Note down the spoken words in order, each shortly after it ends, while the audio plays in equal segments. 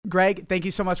Greg, thank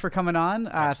you so much for coming on.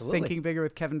 Absolutely. Thinking Bigger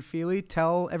with Kevin Feely.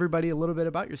 Tell everybody a little bit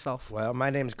about yourself. Well, my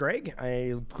name's Greg.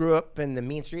 I grew up in the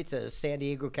mean streets of San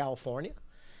Diego, California.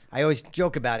 I always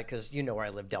joke about it because you know where I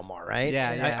live, Del Mar, right?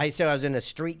 Yeah, And yeah. I said I was in a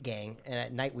street gang, and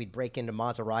at night we'd break into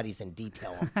Maseratis and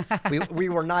detail them. we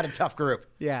were not a tough group.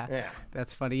 Yeah,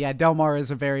 that's funny. Yeah, Del Mar is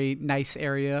a very nice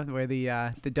area where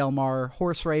the Del Mar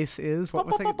horse race is.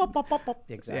 What's it?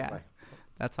 Exactly. Yeah.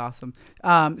 That's awesome.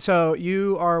 So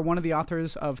you are one of the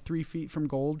authors of 3 Feet from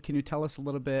Gold. Can you tell us a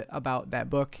little bit about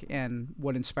that book and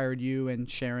what inspired you and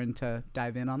Sharon to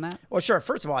dive in on that? Well, sure.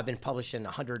 First of all, I've been published in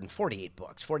 148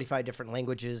 books, 45 different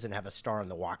languages, and have a star on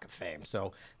the Walk of Fame.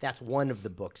 So that's one of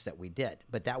the books that we did.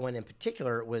 But that one in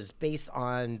particular was based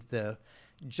on the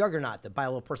juggernaut, the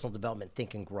Bible of Personal Development,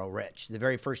 Think and Grow Rich. The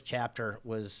very first chapter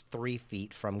was 3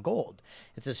 Feet from Gold.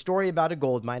 It's a story about a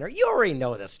gold miner. You already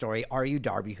know this story. R.U.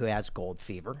 Darby, who has gold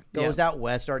fever, goes out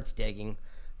west, starts digging,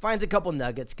 finds a couple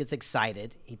nuggets, gets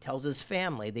excited. He tells his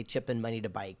family they chip in money to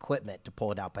buy equipment to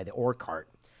pull it out by the ore cart.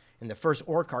 And the first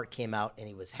ore cart came out, and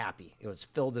he was happy. It was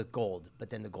filled with gold,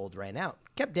 but then the gold ran out.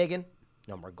 Kept digging,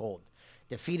 no more gold.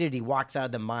 Defeated, he walks out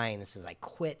of the mine and says, I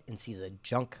quit, and sees a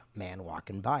junk man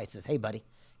walking by. He says, hey, buddy,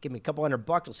 give me a couple $100.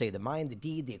 I'll say the mine, the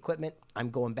deed, the equipment. I'm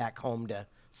going back home to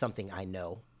something I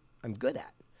know I'm good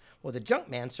at. Well, the junk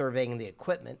man surveying the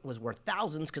equipment was worth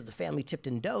thousands because the family tipped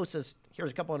in dough, says,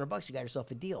 here's a couple $100. You got yourself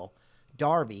a deal.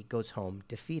 Darby goes home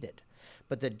defeated.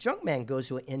 But the junk man goes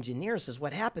to an engineer and says,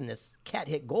 what happened? This cat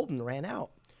hit gold and ran out.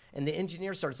 And the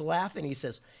engineer starts laughing. He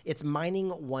says, it's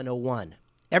mining 101.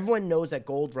 Everyone knows that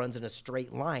gold runs in a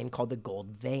straight line called the gold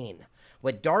vein.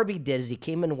 What Darby did is he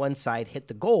came in one side, hit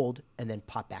the gold, and then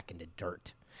popped back into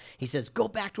dirt. He says, go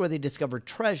back to where they discovered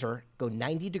treasure, go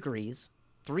 90 degrees,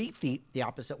 3 feet, the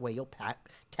opposite way, you'll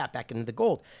tap back into the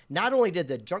gold. Not only did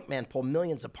the junk man pull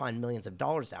millions upon millions of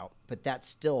dollars out, but that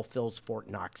still fills Fort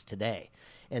Knox today.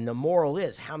 And the moral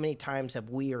is, how many times have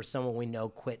we or someone we know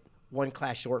quit one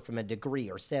class short from a degree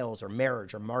or sales or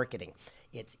marriage or marketing?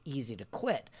 It's easy to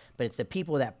quit, but it's the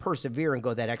people that persevere and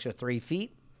go that extra 3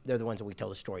 feet. They're the ones that we tell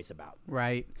the stories about.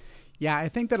 Right. Yeah, I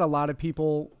think that a lot of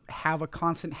people have a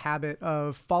constant habit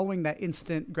of following that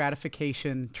instant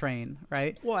gratification train,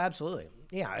 right? Well, absolutely.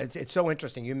 Yeah, it's so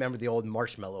interesting. You remember the old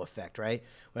marshmallow effect, right?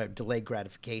 Delayed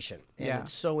gratification. And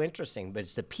it's so interesting, but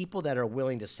it's the people that are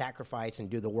willing to sacrifice and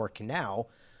do the work now,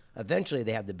 eventually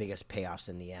they have the biggest payoffs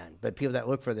in the end. But people that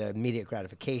look for the immediate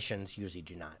gratifications usually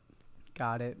do not.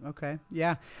 Got it. Okay.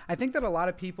 Yeah. I think that a lot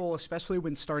of people, especially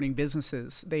when starting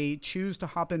businesses, they choose to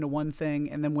hop into one thing,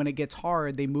 and then when it gets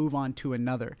hard, they move on to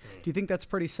another. Do you think that's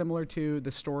pretty similar to the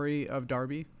story of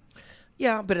Darby?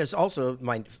 Yeah, but it's also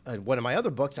one of my other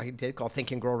books I did called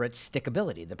Think and Grow Rich,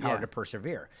 Stickability, the power to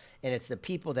persevere. And it's the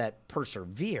people that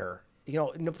persevere. You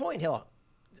know, Napoleon Hill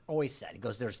always said, he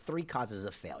goes, there's 3 causes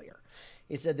of failure.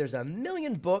 He said there's 1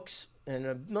 million books and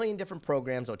 1 million different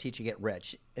programs that'll teach you to get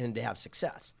rich and to have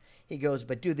success. He goes,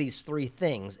 but do these 3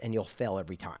 things and you'll fail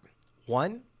every time.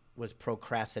 One was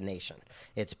procrastination.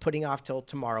 It's putting off till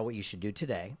tomorrow what you should do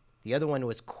today. The other one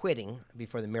was quitting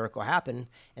before the miracle happened.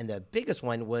 And the biggest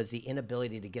one was the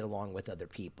inability to get along with other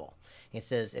people. He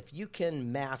says, if you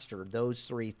can master those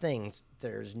 3 things,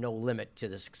 there's no limit to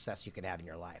the success you can have in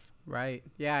your life. Right.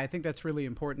 Yeah, I think that's really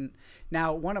important.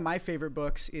 Now, one of my favorite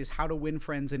books is How to Win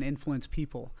Friends and Influence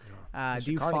People.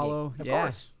 Do you follow? Of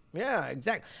course. Yeah,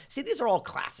 exactly. See, these are all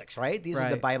classics, right? These are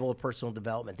the Bible of personal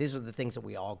development. These are the things that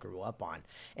we all grew up on.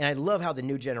 And I love how the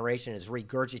new generation is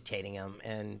regurgitating them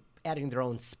and adding their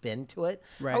own spin to it.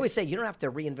 Right. I always say you don't have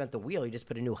to reinvent the wheel. You just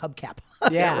put a new hubcap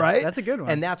on Yeah, it, right? That's a good one.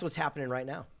 And that's what's happening right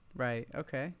now. Right.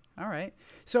 Okay. All right.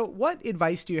 So what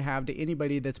advice do you have to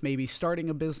anybody that's maybe starting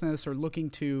a business or looking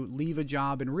to leave a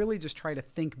job and really just try to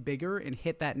think bigger and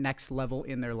hit that next level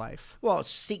in their life? Well,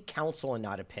 seek counsel and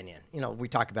not opinion. You know, we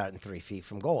talk about it in 3 Feet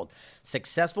from Gold.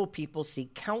 Successful people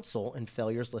seek counsel and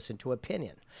failures listen to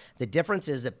opinion. The difference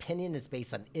is opinion is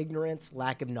based on ignorance,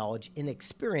 lack of knowledge,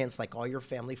 inexperience, like all your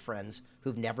family friends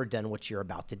who've never done what you're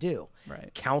about to do.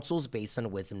 Right. Counsel's based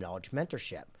on wisdom, knowledge,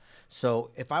 mentorship.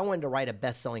 So if I wanted to write a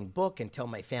best-selling book and tell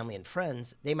my family and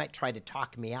friends, they might try to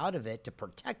talk me out of it to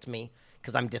protect me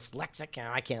because I'm dyslexic and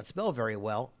I can't spell very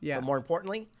well. Yeah. But more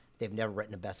importantly, they've never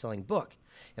written a best-selling book.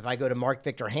 If I go to Mark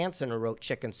Victor Hansen, who wrote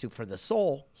Chicken Soup for the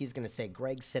Soul, he's going to say,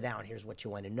 Greg, sit down. Here's what you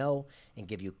want to know, and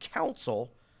give you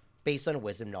counsel based on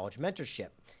wisdom, knowledge, mentorship.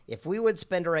 If we would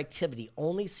spend our activity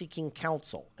only seeking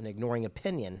counsel and ignoring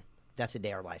opinion, that's the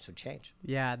day our lives would change.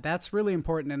 Yeah, that's really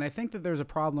important. And I think that there's a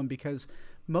problem because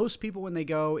most people, when they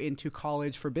go into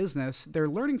college for business, they're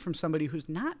learning from somebody who's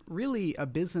not really a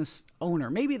business owner.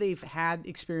 Maybe they've had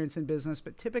experience in business,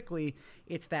 but typically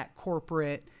it's that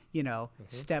corporate,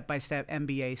 step-by-step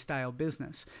MBA style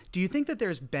business. Do you think that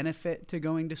there's benefit to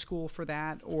going to school for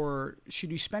that? Or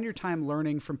should you spend your time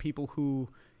learning from people who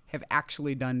have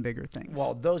actually done bigger things?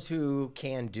 Well, those who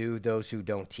can do, those who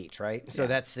don't teach, right? So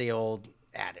that's the old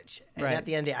adage. And at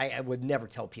the end of the day, I would never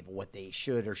tell people what they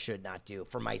should or should not do.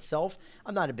 For myself,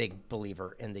 I'm not a big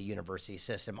believer in the university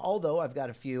system, although I've got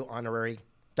a few honorary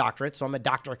doctorates, so I'm a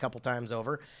doctor a couple times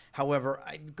over. However,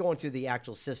 going through the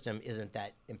actual system isn't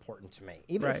that important to me,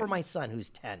 even for my son who's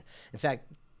 10. In fact,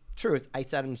 truth, I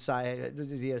sat him aside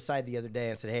the other day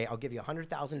and said, hey, I'll give you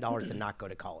 $100,000 to not go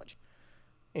to college.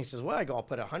 And he says, well, I'll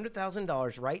put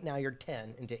 $100,000 right now, you're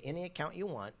 10, into any account you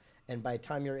want. And by the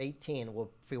time you're 18,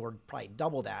 we'll probably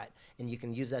double that. And you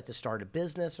can use that to start a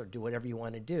business or do whatever you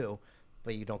want to do,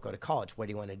 but you don't go to college. What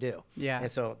do you want to do? Yeah.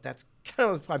 And so that's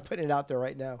kind of, I'm putting it out there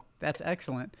right now. That's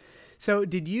excellent. So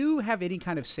did you have any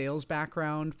kind of sales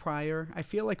background prior? I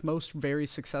feel like most very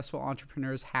successful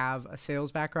entrepreneurs have a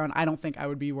sales background. I don't think I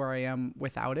would be where I am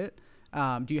without it.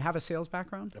 Do you have a sales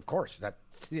background? Of course.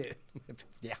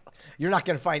 Yeah. You're not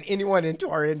going to find anyone into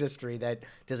our industry that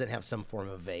doesn't have some form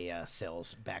of a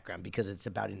sales background, because it's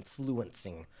about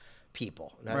influencing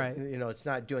people. Right. It's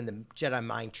not doing the Jedi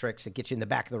mind tricks that get you in the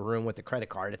back of the room with the credit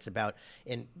card. It's about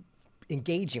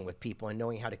engaging with people and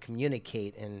knowing how to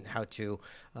communicate and how to,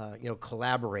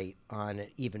 collaborate on an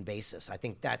even basis. I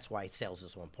think that's why sales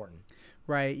is so important.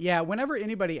 Right. Yeah. Whenever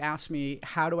anybody asks me,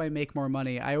 how do I make more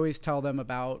money? I always tell them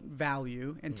about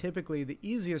value. And typically the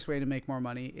easiest way to make more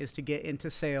money is to get into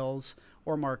sales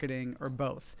or marketing or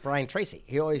both. Brian Tracy,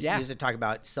 he always used to talk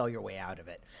about sell your way out of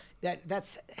it.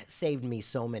 That's saved me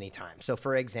so many times. So,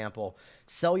 for example,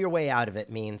 sell your way out of it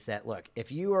means that, look,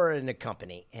 if you are in a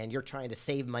company and you're trying to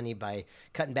save money by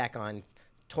cutting back on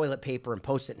toilet paper and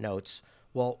Post-it notes,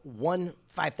 well, one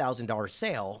 $5,000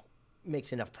 sale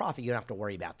makes enough profit, you don't have to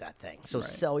worry about that thing. So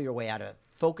sell your way out of it.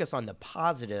 Focus on the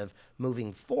positive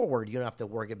moving forward. You don't have to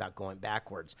worry about going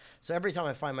backwards. So every time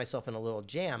I find myself in a little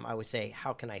jam, I would say,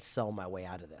 how can I sell my way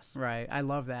out of this? Right. I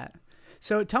love that.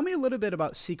 So tell me a little bit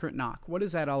about Secret Knock. What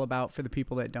is that all about for the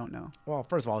people that don't know? Well,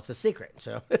 first of all, it's a secret.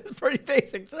 So it's pretty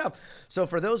basic stuff. So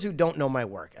for those who don't know my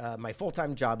work, my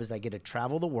full-time job is I get to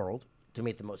travel the world to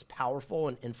meet the most powerful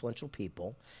and influential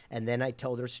people. And then I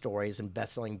tell their stories in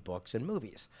best-selling books and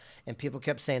movies. And people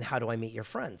kept saying, how do I meet your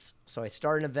friends? So I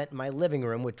started an event in my living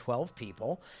room with 12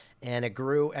 people, and it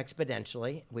grew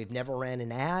exponentially. We've never ran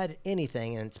an ad,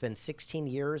 anything, and it's been 16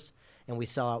 years, and we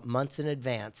sell out months in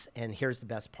advance. And here's the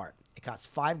best part. It costs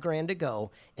 $5,000 to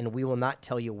go, and we will not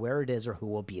tell you where it is or who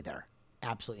will be there.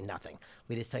 Absolutely nothing.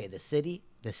 We just tell you the city,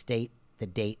 the state, the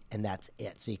date, and that's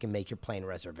it. So you can make your plane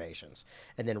reservations.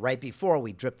 And then right before,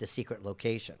 we drip the secret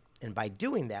location. And by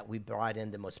doing that, we brought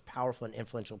in the most powerful and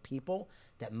influential people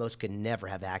that most could never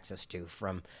have access to,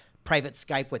 from private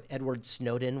Skype with Edward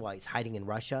Snowden while he's hiding in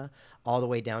Russia, all the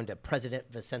way down to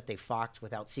President Vicente Fox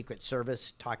without Secret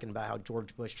Service, talking about how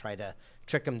George Bush tried to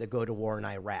trick him to go to war in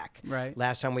Iraq. Right.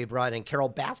 Last time we brought in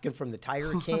Carol Baskin from the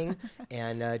Tiger King,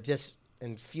 and just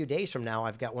in a few days from now,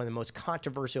 I've got one of the most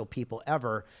controversial people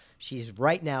ever. She's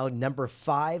right now number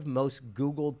 5 most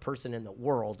Googled person in the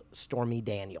world, Stormy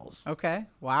Daniels. Okay.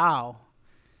 Wow.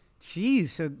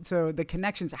 Jeez. So the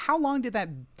connections, how long did that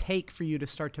take for you to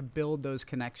start to build those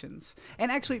connections?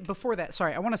 And actually, before that,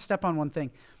 sorry, I want to step on one thing.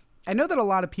 I know that a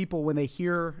lot of people, when they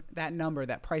hear that number,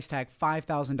 that price tag,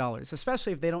 $5,000,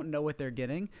 especially if they don't know what they're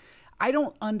getting, I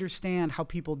don't understand how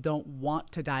people don't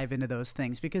want to dive into those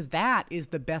things, because that is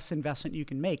the best investment you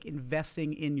can make,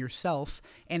 investing in yourself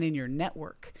and in your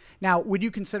network. Now, would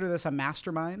you consider this a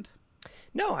mastermind?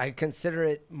 No, I consider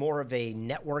it more of a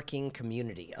networking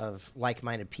community of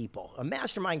like-minded people. A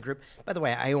mastermind group. By the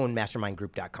way, I own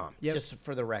mastermindgroup.com, just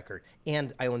for the record.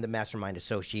 And I own the Mastermind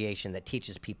Association that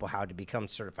teaches people how to become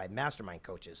certified mastermind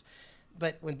coaches.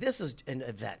 But when this is an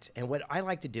event, and what I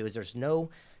like to do is there's no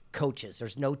coaches,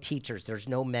 there's no teachers, there's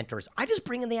no mentors. I just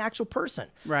bring in the actual person.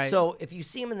 Right. So if you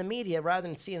see him in the media, rather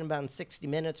than seeing him about in 60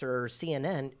 Minutes or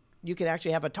CNN, you could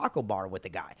actually have a taco bar with the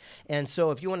guy. And so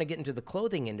if you want to get into the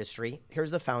clothing industry, here's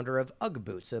the founder of UGG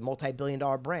Boots, a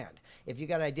multi-billion-dollar brand. If you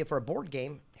got an idea for a board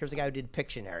game, here's a guy who did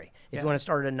Pictionary. If you want to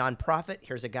start a nonprofit,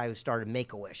 here's a guy who started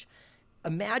Make-A-Wish.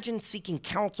 imagine seeking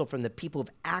counsel from the people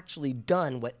who've actually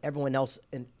done what everyone else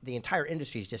in the entire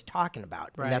industry is just talking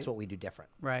about. Right. And that's what we do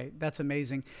different. Right. That's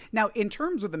amazing. Now, in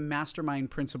terms of the mastermind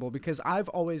principle, because I've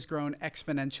always grown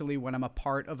exponentially when I'm a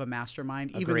part of a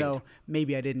mastermind, even Agreed. though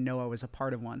maybe I didn't know I was a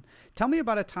part of one. Tell me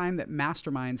about a time that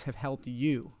masterminds have helped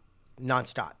you.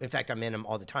 Nonstop. In fact, I'm in them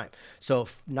all the time. So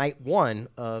night one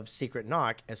of Secret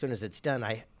Knock, as soon as it's done,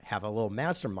 I have a little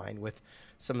mastermind with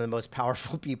some of the most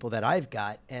powerful people that I've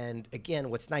got. And again,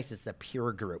 what's nice is it's a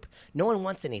pure group. No one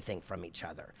wants anything from each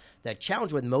other. The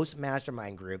challenge with most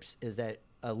mastermind groups is that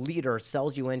a leader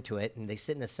sells you into it and they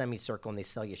sit in a semicircle and they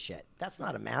sell you shit. That's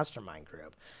not a mastermind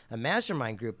group. A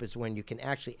mastermind group is when you can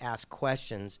actually ask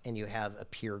questions and you have a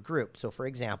peer group. So for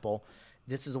example,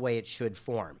 this is the way it should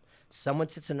form. Someone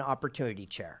sits in an opportunity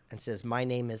chair and says, my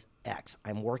name is X.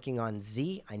 I'm working on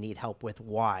Z. I need help with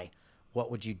Y.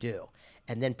 What would you do?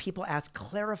 And then people ask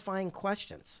clarifying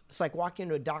questions. It's like walking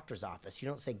into a doctor's office. You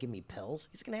don't say, give me pills.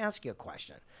 He's going to ask you a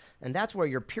question. And that's where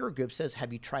your peer group says,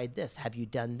 have you tried this? Have you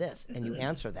done this? And you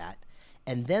answer that.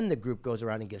 And then the group goes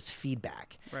around and gives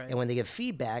feedback. Right. And when they give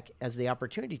feedback, as the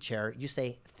opportunity chair, you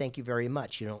say, thank you very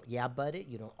much. You don't yeah-but it.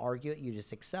 You don't argue it. You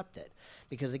just accept it.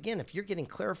 Because, again, if you're getting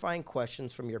clarifying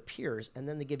questions from your peers and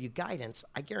then they give you guidance,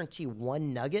 I guarantee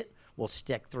one nugget will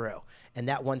stick through. And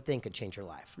that one thing could change your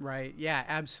life. Right. Yeah,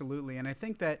 absolutely. And I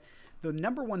think that the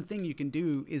number one thing you can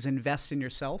do is invest in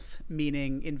yourself,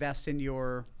 meaning invest in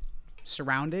your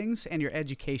surroundings and your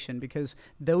education, because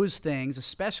those things,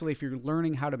 especially if you're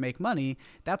learning how to make money,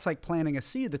 that's like planting a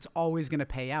seed that's always going to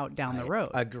pay out down the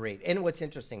road. Agreed. And what's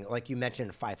interesting, like you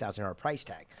mentioned, a $5,000 price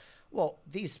tag. Well,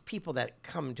 these people that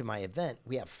come to my event,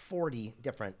 we have 40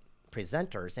 different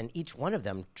presenters, and each one of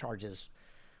them charges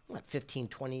what, $15,000,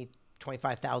 $20,000,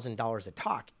 $25,000 a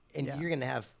talk, and you're going to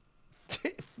have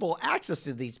full access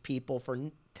to these people for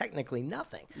technically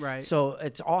nothing. Right. So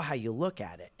it's all how you look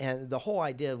at it. And the whole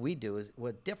idea we do is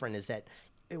what's different is that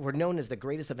we're known as the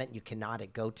greatest event you cannot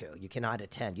go to. You cannot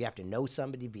attend. You have to know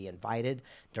somebody, be invited.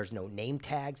 There's no name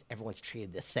tags. Everyone's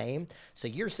treated the same. So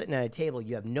you're sitting at a table.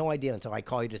 You have no idea until I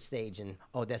call you to stage and,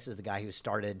 oh, this is the guy who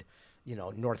started,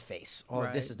 North Face. Or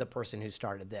this is the person who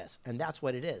started this. And that's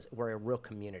what it is. We're a real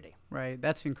community. Right.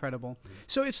 That's incredible.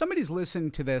 So if somebody's listening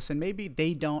to this and maybe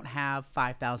they don't have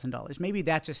 $5,000, maybe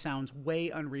that just sounds way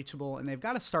unreachable and they've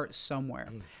got to start somewhere.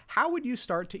 How would you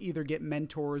start to either get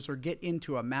mentors or get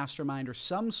into a mastermind or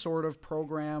some sort of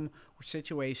program or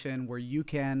situation where you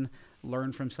can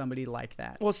learn from somebody like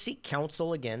that? Well, seek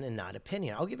counsel again and not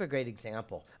opinion. I'll give a great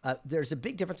example. There's a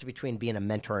big difference between being a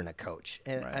mentor and a coach.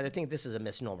 And I think this is a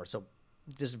misnomer. So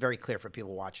this is very clear for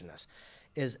people watching this.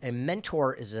 Is a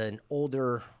mentor is an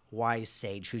older, wise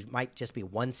sage who might just be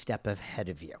one step ahead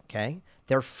of you, okay?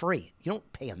 They're free. You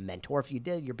don't pay a mentor. If you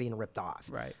did, you're being ripped off.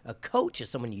 Right. A coach is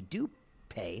someone you do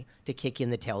pay to kick you in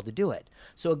the tail to do it.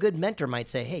 So a good mentor might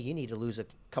say, hey, you need to lose a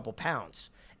couple pounds.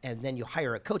 And then you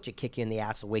hire a coach to kick you in the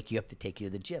ass and wake you up to take you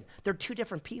to the gym. They're two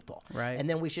different people. Right. And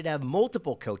then we should have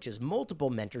multiple coaches,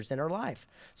 multiple mentors in our life.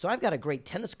 So I've got a great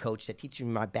tennis coach that teaches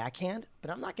me my backhand,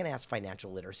 but I'm not going to ask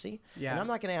financial literacy. Yeah. And I'm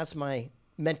not going to ask my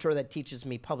mentor that teaches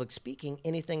me public speaking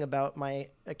anything about my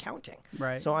accounting.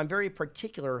 Right. So I'm very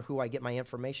particular who I get my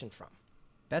information from.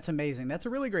 That's amazing. That's a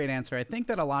really great answer. I think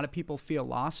that a lot of people feel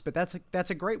lost, but that's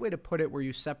a great way to put it, where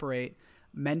you separate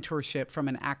mentorship from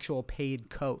an actual paid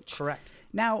coach. Correct.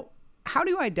 Now, how do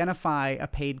you identify a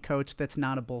paid coach that's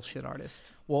not a bullshit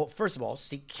artist? Well, first of all,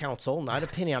 seek counsel, not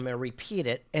opinion. I'm going to repeat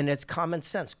it, and it's common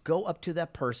sense. Go up to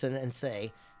that person and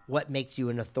say, what makes you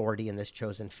an authority in this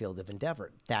chosen field of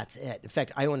endeavor? That's it. In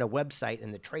fact, I own a website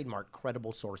and the trademark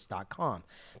crediblesource.com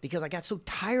because I got so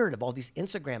tired of all these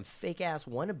Instagram fake-ass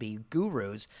wannabe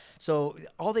gurus. So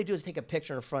all they do is take a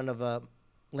picture in front of a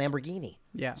Lamborghini.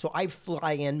 Yeah. So I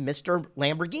fly in Mr.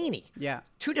 Lamborghini. Yeah.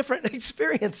 Two different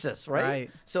experiences, right?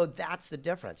 Right. So that's the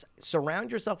difference.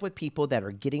 Surround yourself with people that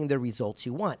are getting the results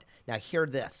you want. Now, hear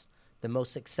this. The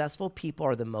most successful people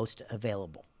are the most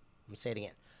available. I'm going to say it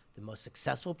again. The most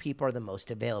successful people are the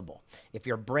most available. If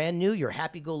you're brand new, you're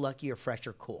happy-go-lucky, you're fresh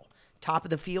or cool. Top of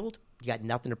the field, you got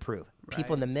nothing to prove. Right.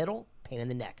 People in the middle, pain in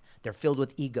the neck. They're filled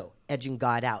with ego, edging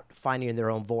God out, finding their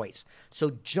own voice.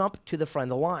 So jump to the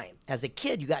front of the line. As a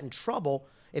kid, you got in trouble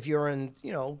if you're in,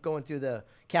 going through the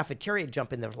cafeteria,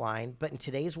 jump in the line. But in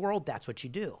today's world, that's what you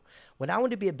do. When I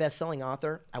wanted to be a best-selling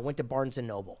author, I went to Barnes &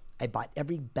 Noble. I bought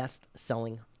every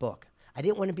best-selling book. I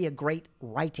didn't want to be a great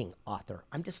writing author.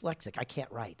 I'm dyslexic. I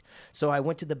can't write. So I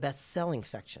went to the best-selling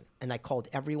section, and I called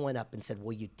everyone up and said,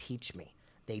 will you teach me?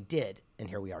 they did, and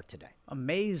here we are today.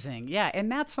 Amazing. Yeah.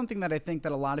 And that's something that I think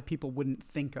that a lot of people wouldn't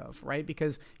think of, right?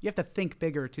 Because you have to think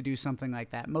bigger to do something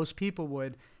like that. Most people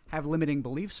would have limiting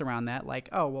beliefs around that, like,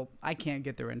 oh, well, I can't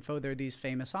get their info. They're these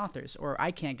famous authors, or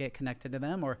I can't get connected to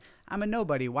them, or I'm a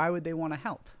nobody. Why would they want to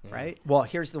help, right? Well,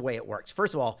 here's the way it works.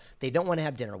 First of all, they don't want to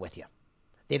have dinner with you.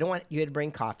 They don't want you to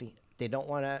bring coffee. They don't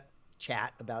want to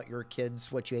chat about your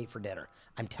kids, what you ate for dinner.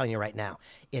 I'm telling you right now,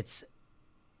 it's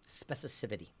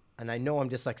specificity. And I know I'm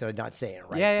dyslexic, I'm not saying it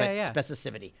right, but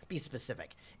specificity. Be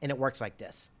specific. And it works like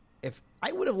this. If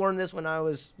I would have learned this when I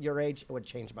was your age, it would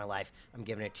change my life. I'm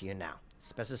giving it to you now.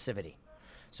 Specificity.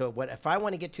 So if I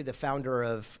want to get to the founder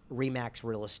of Remax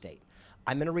Real Estate,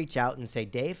 I'm going to reach out and say,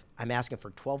 Dave, I'm asking for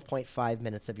 12.5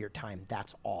 minutes of your time.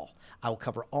 That's all. I will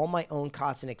cover all my own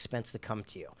costs and expense to come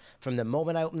to you. From the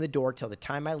moment I open the door till the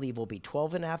time I leave will be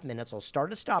 12 and a half minutes. I'll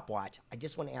start a stopwatch. I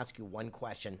just want to ask you one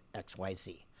question,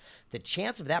 XYZ. The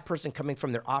chance of that person coming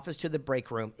from their office to the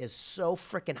break room is so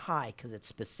freaking high because it's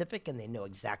specific and they know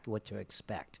exactly what to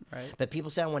expect. Right. But people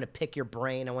say, I want to pick your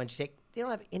brain. I want you to take. They don't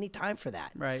have any time for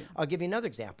that. Right. I'll give you another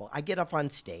example. I get up on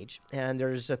stage and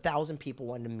there's 1,000 people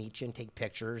wanting to meet you and take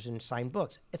pictures and sign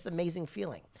books. It's an amazing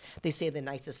feeling. They say the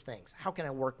nicest things. How can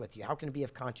I work with you? How can it be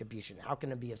of contribution? How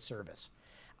can it be of service?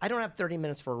 I don't have 30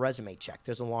 minutes for a resume check.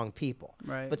 There's a long people.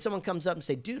 Right. But someone comes up and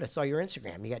say, dude, I saw your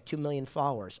Instagram. You got 2 million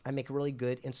followers. I make really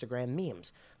good Instagram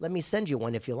memes. Let me send you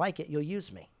one. If you like it, you'll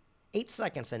use me. 8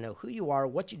 seconds, I know who you are,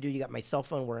 what you do. You got my cell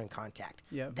phone. We're in contact.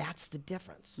 Yep. That's the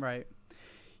difference. Right.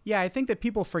 Yeah, I think that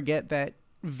people forget that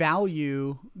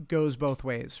value goes both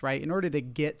ways, right? In order to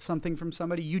get something from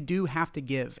somebody, you do have to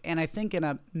give. And I think in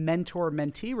a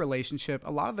mentor-mentee relationship,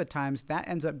 a lot of the times that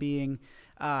ends up being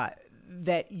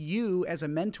that you as a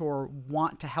mentor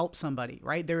want to help somebody,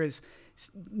 right? There's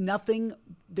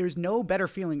no better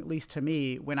feeling, at least to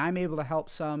me, when I'm able to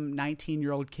help some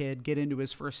 19-year-old kid get into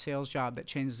his first sales job that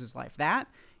changes his life. That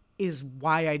is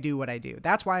why I do what I do.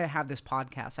 That's why I have this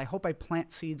podcast. I hope I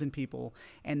plant seeds in people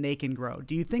and they can grow.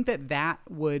 Do you think that that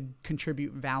would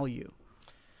contribute value?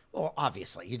 Well,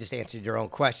 obviously, you just answered your own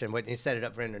question, but you set it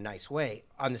up in a nice way.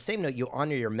 On the same note, you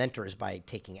honor your mentors by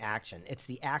taking action. It's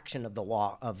the action of the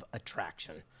law of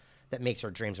attraction that makes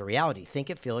our dreams a reality. Think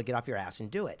it, feel it, get off your ass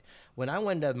and do it. When I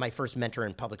went to my first mentor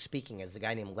in public speaking is a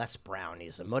guy named Les Brown.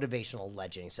 He's a motivational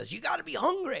legend. He says, you got to be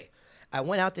hungry. I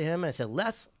went out to him and I said,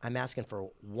 Les, I'm asking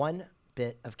for one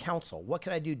bit of counsel. What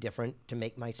could I do different to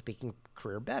make my speaking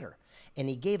career better? And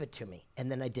he gave it to me. And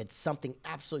then I did something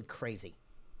absolutely crazy.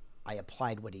 I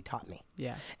applied what he taught me.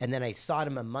 Yeah. And then I saw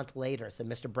him a month later. I said,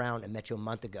 Mr. Brown, I met you a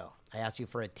month ago. I asked you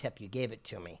for a tip. You gave it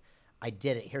to me. I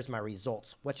did it. Here's my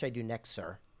results. What should I do next,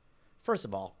 sir? First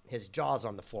of all, his jaw's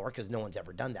on the floor because no one's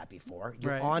ever done that before.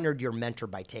 You honored your mentor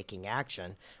by taking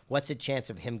action. What's the chance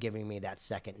of him giving me that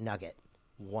second nugget?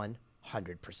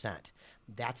 100%.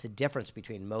 That's the difference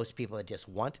between most people that just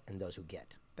want and those who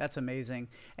get. That's amazing.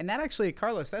 And that actually,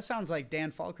 Carlos, that sounds like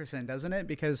Dan Fulkerson, doesn't it?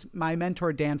 Because my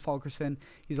mentor, Dan Fulkerson,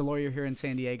 he's a lawyer here in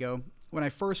San Diego. When I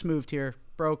first moved here,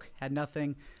 broke, had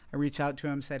nothing, I reached out to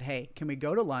him, said, hey, can we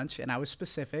go to lunch? And I was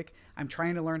specific. I'm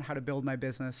trying to learn how to build my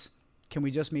business. Can we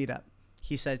just meet up?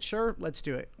 He said, sure, let's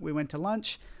do it. We went to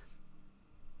lunch,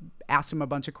 asked him a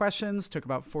bunch of questions, took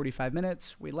about 45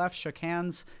 minutes. We left, shook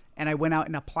hands, and I went out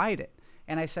and applied it.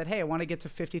 And I said, hey, I want to get to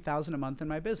 $50,000 a month in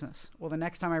my business. Well, the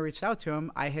next time I reached out to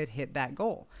him, I had hit that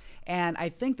goal. And I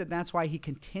think that that's why he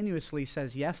continuously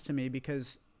says yes to me,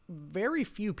 because very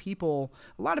few people,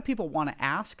 a lot of people want to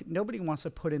ask. Nobody wants to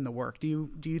put in the work. Do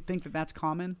you think that that's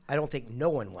common? I don't think no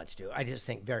one wants to. I just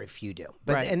think very few do.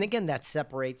 But and again, that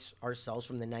separates ourselves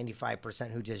from the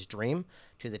 95% who just dream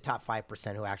to the top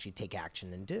 5% who actually take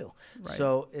action and do. Right.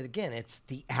 So again, it's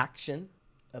the action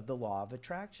of the law of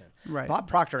attraction. Right. Bob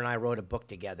Proctor and I wrote a book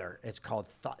together. It's called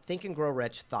Think and Grow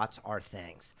Rich, Thoughts Are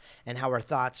Things, and how our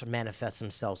thoughts manifest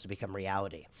themselves to become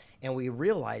reality. And we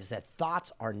realized that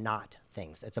thoughts are not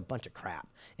things. It's a bunch of crap.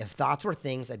 If thoughts were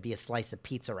things, I'd be a slice of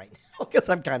pizza right now because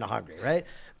I'm kind of hungry, right?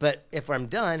 But if I'm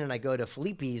done and I go to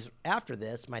Felipe's after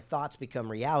this, my thoughts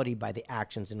become reality by the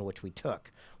actions in which we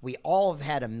took. We all have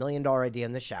had $1 million idea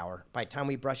in the shower. By the time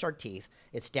we brush our teeth,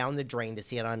 it's down the drain to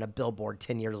see it on a billboard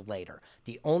 10 years later.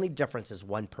 The only difference is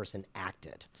one person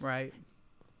acted. Right.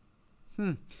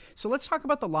 So let's talk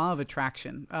about the law of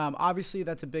attraction. Obviously,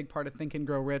 that's a big part of Think and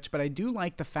Grow Rich, but I do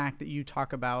like the fact that you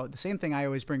talk about the same thing I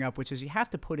always bring up, which is you have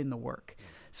to put in the work.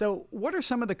 So what are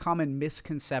some of the common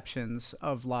misconceptions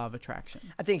of law of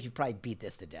attraction? I think you probably beat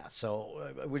this to death,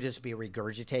 so we'll just be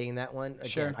regurgitating that one. Again,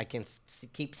 sure. I can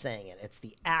keep saying it. It's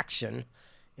the action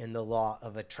in the law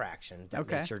of attraction that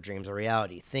makes your dreams a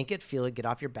reality. Think it, feel it, get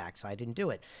off your backside and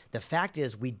do it. The fact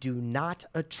is we do not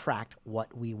attract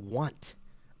what we want.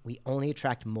 We only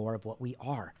attract more of what we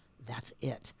are. That's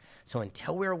it. So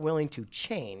until we're willing to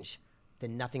change,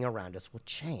 then nothing around us will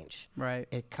change. Right.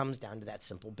 It comes down to that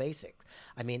simple basic.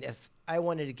 I mean, if I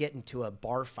wanted to get into a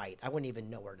bar fight, I wouldn't even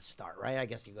know where to start, right? I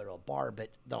guess you go to a bar,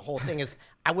 but the whole thing is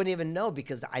I wouldn't even know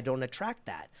because I don't attract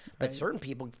that. But Right. certain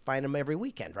people find them every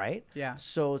weekend, right? Yeah.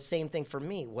 So same thing for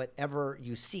me. Whatever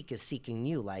you seek is seeking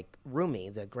you, like Rumi,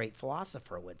 the great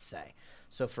philosopher, would say.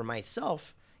 So for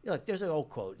myself, look, there's an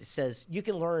old quote. It says, you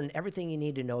can learn everything you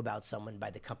need to know about someone by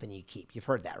the company you keep. You've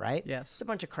heard that, right? Yes. It's a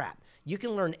bunch of crap. You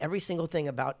can learn every single thing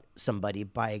about somebody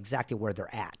by exactly where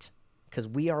they're at, because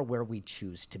we are where we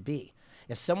choose to be.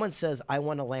 If someone says, I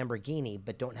want a Lamborghini,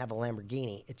 but don't have a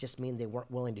Lamborghini, it just means they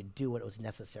weren't willing to do what was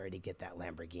necessary to get that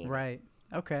Lamborghini. Right.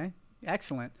 Okay.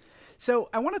 Excellent. So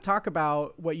I want to talk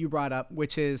about what you brought up,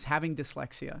 which is having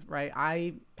dyslexia, right?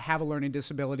 I have a learning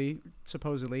disability,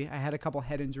 supposedly. I had a couple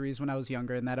head injuries when I was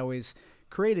younger, and that always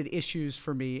created issues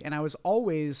for me. And I was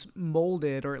always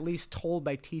molded, or at least told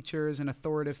by teachers and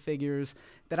authoritative figures,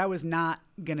 that I was not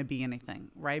going to be anything,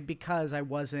 right? Because I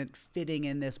wasn't fitting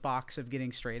in this box of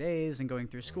getting straight A's and going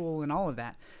through school and all of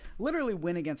that. Literally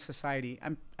went against society.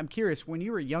 I'm curious, when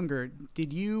you were younger,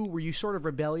 were you sort of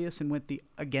rebellious and went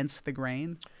against the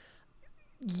grain?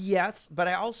 Yes, but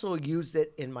I also used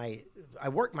it I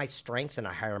work my strengths and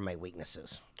I hire my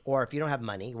weaknesses. Or if you don't have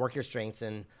money, work your strengths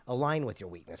and align with your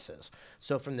weaknesses.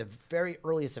 So from the very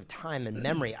earliest of time and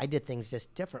memory, I did things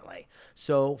just differently.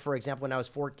 So for example, when I was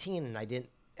 14 and I didn't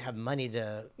have money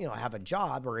to, have a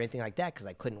job or anything like that because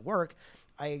I couldn't work,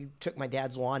 I took my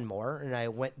dad's lawnmower and I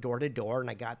went door to door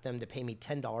and I got them to pay me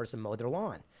 $10 to mow their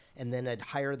lawn. And then I'd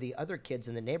hire the other kids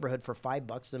in the neighborhood for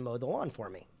 $5 to mow the lawn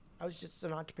for me. I was just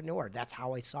an entrepreneur. That's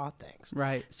how I saw things.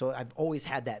 Right. So I've always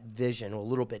had that vision, a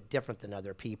little bit different than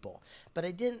other people. But I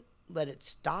didn't let it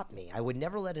stop me. I would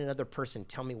never let another person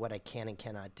tell me what I can and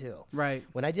cannot do. Right.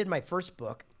 When I did my first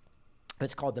book,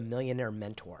 it's called The Millionaire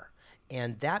Mentor.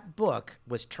 And that book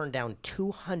was turned down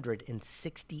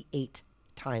 268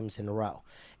 times in a row.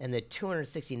 And the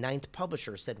 269th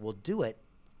publisher said, we'll do it.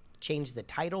 Change the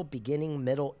title, beginning,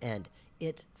 middle, end.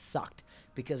 It sucked.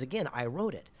 Because again, I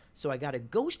wrote it. So I got a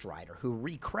ghostwriter who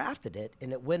recrafted it,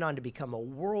 and it went on to become a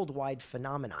worldwide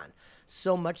phenomenon.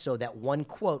 So much so that one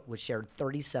quote was shared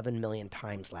 37 million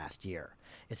times last year.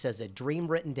 It says, a dream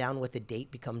written down with a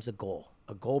date becomes a goal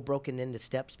broken into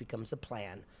steps becomes a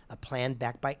plan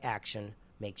backed by action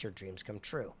makes your dreams come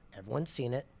true. Everyone's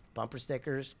seen it, bumper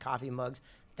stickers, coffee mugs.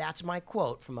 That's my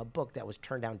quote from a book that was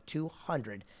turned down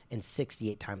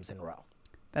 268 times in a row.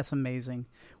 That's amazing.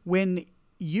 When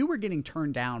you were getting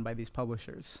turned down by these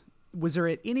publishers, was there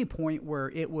at any point where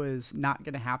it was not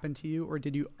going to happen to you, or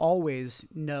did you always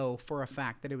know for a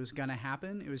fact that it was going to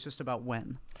happen? It was just about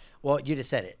when? Well, you just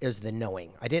said it. It was the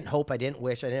knowing. I didn't hope, I didn't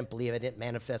wish, I didn't believe, I didn't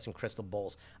manifest in crystal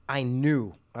bowls. I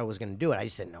knew I was going to do it. I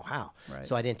just didn't know how. Right.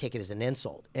 So I didn't take it as an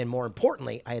insult. And more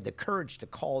importantly, I had the courage to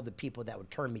call the people that would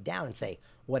turn me down and say,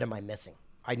 what am I missing?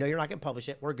 I know you're not going to publish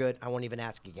it. We're good. I won't even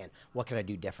ask again. What can I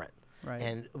do different? Right.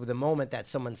 And the moment that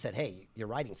someone said, hey, your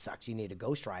writing sucks, you need a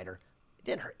ghostwriter, it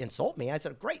didn't insult me. I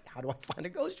said, great, how do I find a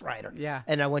ghostwriter? Yeah.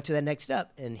 And I went to the next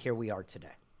step, and here we are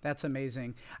today. That's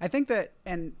amazing. I think that,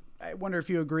 and I wonder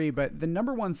if you agree, but the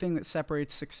number one thing that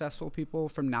separates successful people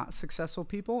from not successful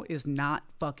people is not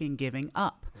fucking giving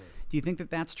up. Do you think that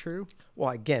that's true?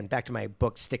 Well, again, back to my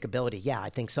book, Stickability. Yeah, I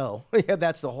think so. Yeah,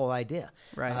 that's the whole idea.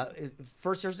 Right.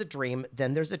 First, there's a dream,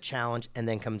 then there's a challenge, and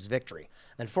then comes victory.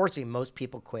 Unfortunately, most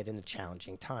people quit in the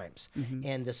challenging times. Mm-hmm.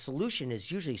 And the solution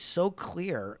is usually so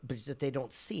clear, but that they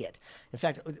don't see it. In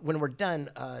fact, when we're done,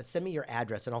 send me your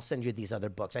address, and I'll send you these other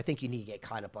books. I think you need to get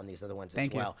caught up on these other ones as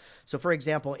well. So, for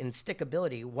example, in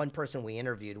Stickability, one person we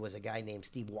interviewed was a guy named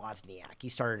Steve Wozniak. He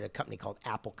started a company called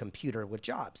Apple Computer with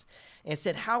Jobs. And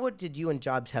said, how did you and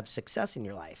Jobs have success in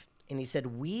your life? And he said,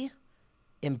 we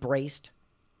embraced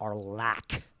our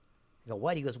lack. I go,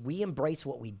 what? He goes, we embraced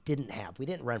what we didn't have. We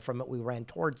didn't run from it. We ran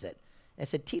towards it. And I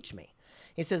said, teach me.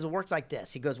 He says, it works like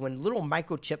this. He goes, when little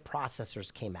microchip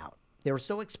processors came out, they were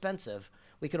so expensive,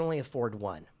 we could only afford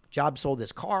one. Jobs sold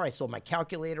his car. I sold my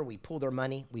calculator. We pooled our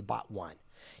money. We bought one.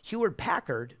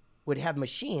 Hewlett-Packard would have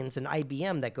machines in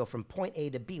IBM that go from point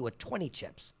A to B with 20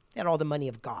 chips. They had all the money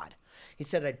of God. He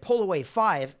said, I'd pull away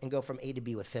 5 and go from A to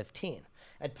B with 15.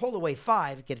 I'd pull away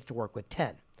 5, get it to work with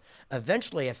 10.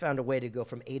 Eventually, I found a way to go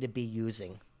from A to B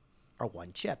using our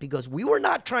one chip. He goes, we were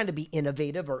not trying to be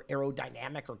innovative or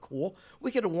aerodynamic or cool.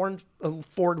 We could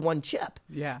afford one chip.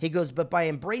 Yeah. He goes, but by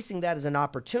embracing that as an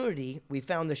opportunity, we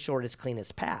found the shortest,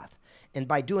 cleanest path. And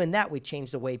by doing that, we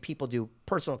changed the way people do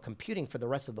personal computing for the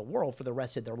rest of the world, for the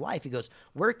rest of their life. He goes,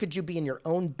 where could you be in your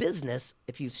own business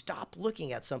if you stop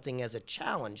looking at something as a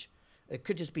challenge It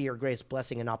could just be your greatest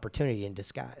blessing and opportunity in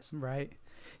disguise. Right.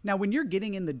 Now, when you're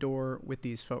getting in the door with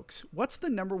these folks, what's the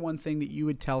number one thing that you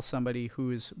would tell somebody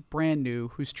who's brand new,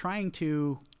 who's trying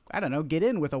to, I don't know, get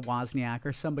in with a Wozniak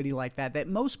or somebody like that, that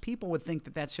most people would think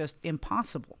that that's just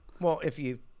impossible? Well, if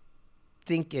you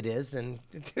think it is, then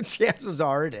chances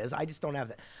are it is. I just don't have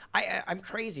that. I'm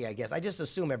crazy, I guess. I just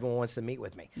assume everyone wants to meet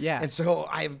with me. Yeah. And so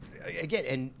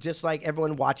and just like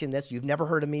everyone watching this, you've never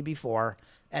heard of me before.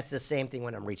 That's the same thing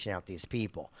when I'm reaching out to these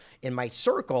people. In my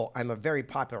circle, I'm a very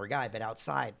popular guy, but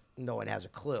outside, no one has a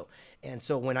clue. And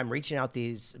so when I'm reaching out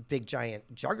these big, giant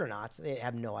juggernauts, they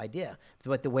have no idea.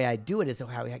 But the way I do it is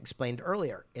how I explained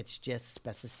earlier. It's just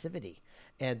specificity.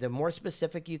 And the more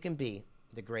specific you can be,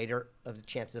 the greater of the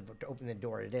chances of opening the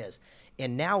door it is.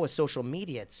 And now with social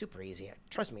media, it's super easy.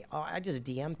 Trust me, I just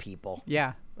DM people.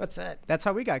 Yeah. That's it. That's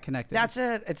how we got connected. That's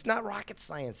it. It's not rocket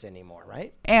science anymore,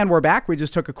 right? And we're back. We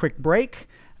just took a quick break.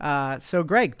 So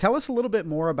Greg, tell us a little bit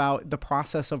more about the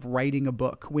process of writing a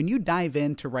book. When you dive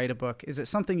in to write a book, is it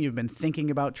something you've been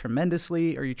thinking about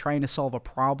tremendously? Are you trying to solve a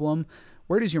problem?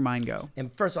 Where does your mind go? And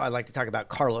first of all, I'd like to talk about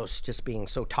Carlos just being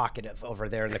so talkative over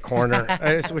there in the corner.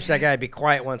 I just wish that guy would be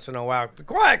quiet once in a while. Be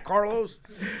quiet, Carlos.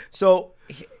 So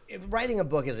writing a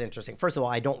book is interesting. First of all,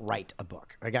 I don't write a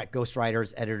book. I got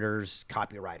ghostwriters, editors,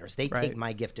 copywriters. They take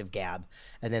my gift of gab,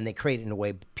 and then they create it in a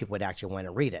way people would actually want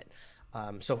to read it.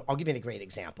 So I'll give you a great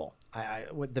example.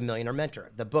 With The Millionaire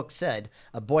Mentor, the book said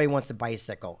a boy wants a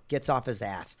bicycle, gets off his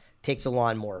ass, takes a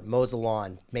lawnmower, mows a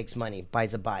lawn, makes money,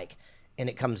 buys a bike. And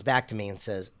it comes back to me and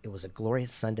says, it was a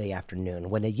glorious Sunday afternoon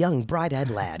when a young, bright-eyed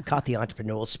lad caught the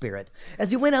entrepreneurial spirit as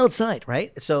he went outside,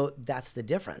 right? So that's the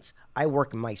difference. I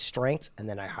work my strengths, and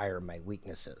then I hire my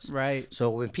weaknesses. Right. So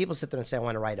when people sit there and say, I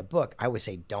want to write a book, I always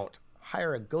say, don't.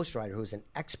 Hire a ghostwriter who's an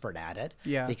expert at it.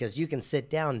 Yeah. Because you can sit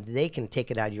down, they can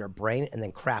take it out of your brain and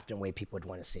then craft in a way people would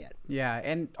want to see it. Yeah.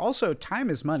 And also time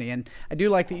is money. And I do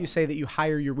like that you say that you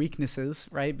hire your weaknesses,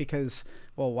 right? Because,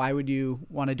 well, why would you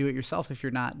want to do it yourself if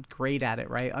you're not great at it,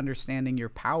 right? Understanding your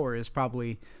power is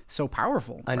probably so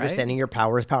powerful. Understanding your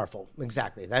power is powerful.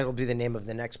 Exactly. That will be the name of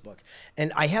the next book.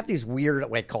 And I have these weird,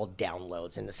 what I call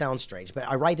downloads, and it sounds strange, but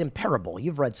I write in parable.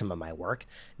 You've read some of my work.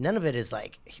 None of it is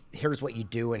like, here's what you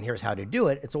do and here's how to do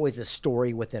it. It's always a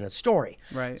story within a story.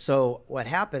 Right. So what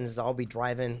happens is I'll be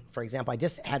driving, for example, I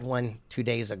just had one 2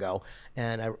 days ago,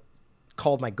 and I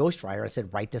called my ghostwriter and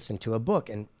said, write this into a book.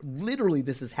 And literally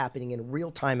this is happening in real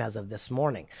time as of this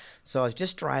morning. So I was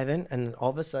just driving, and all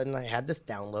of a sudden I had this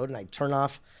download, and I turn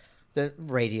off the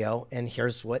radio, and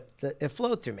here's what it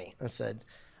flowed through me. I said,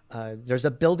 there's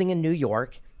a building in New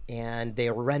York, and they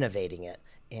are renovating it.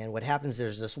 And what happens,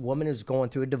 there's this woman who's going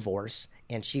through a divorce,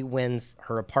 and she wins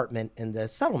her apartment in the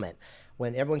settlement.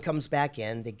 When everyone comes back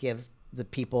in, they give the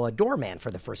people a doorman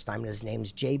for the first time, and his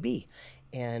name's JB.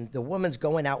 And the woman's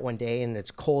going out one day, and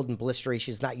it's cold and blistery.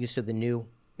 She's not used to the new,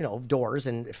 doors,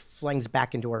 and it flings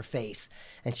back into her face.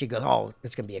 And she goes, oh,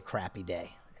 it's going to be a crappy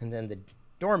day. And then the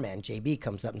doorman, JB,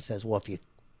 comes up and says, well, if you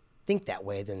think that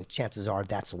way, then chances are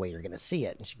that's the way you're going to see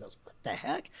it. And she goes, what the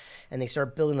heck? And they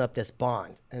start building up this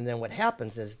bond. And then what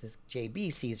happens is this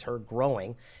JB sees her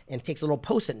growing and takes little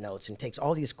Post-it notes and takes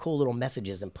all these cool little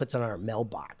messages and puts it on her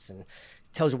mailbox and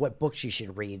tells her what book she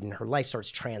should read. And her life starts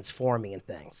transforming and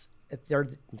things.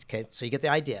 Okay, so you get the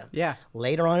idea. Yeah.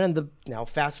 Later on now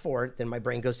fast forward, then my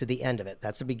brain goes to the end of it.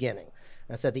 That's the beginning.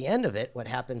 And so at the end of it, what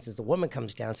happens is the woman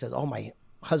comes down and says, oh, my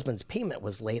husband's payment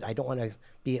was late. I don't want to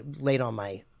be late on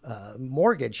my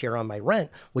mortgage here on my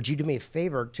rent. Would you do me a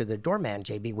favor to the doorman,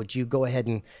 JB? Would you go ahead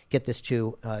and get this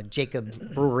to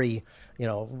Jacob Brewery,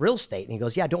 real estate? And he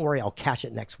goes, yeah, don't worry. I'll cash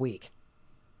it next week.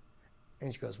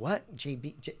 And she goes, what?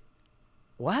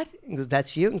 What? He goes,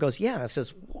 that's you? And goes, yeah. I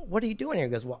says, what are you doing here?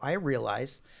 He goes, well, I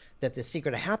realized that the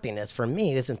secret of happiness for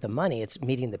me isn't the money, it's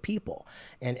meeting the people.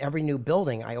 And every new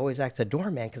building, I always act as a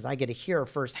doorman because I get to hear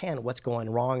firsthand what's going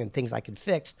wrong and things I can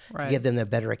fix to give them a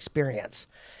better experience.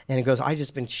 And he goes, I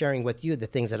just been sharing with you the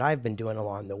things that I've been doing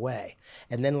along the way.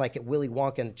 And then like at Willy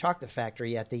Wonka and the Chocolate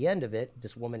Factory, at the end of it,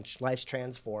 this woman's life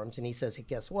transforms, and he says, hey,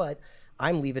 guess what?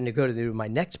 I'm leaving to go to my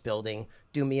next building.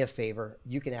 Do me a favor.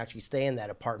 You can actually stay in that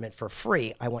apartment for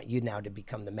free. I want you now to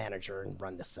become the manager and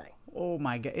run this thing. Oh,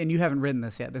 my God. And you haven't written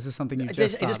this yet. This is something you it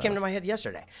just came to my head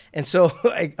yesterday. And so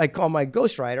I called my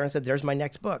ghostwriter and said, there's my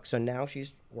next book. So now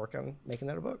she's working on making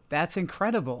that a book. That's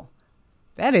incredible.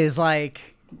 That is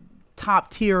like top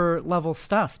tier level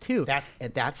stuff too.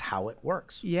 That's how it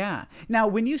works. Yeah. Now,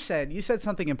 when you said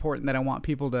something important that I want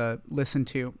people to listen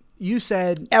to. You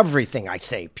said everything I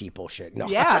say people should know.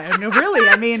 Yeah, really.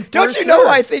 I mean, don't you know who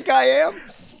I think I am?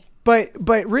 But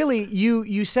really,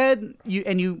 you said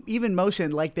you even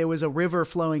motioned like there was a river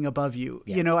flowing above you.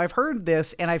 Yeah. You know, I've heard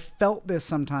this and I've felt this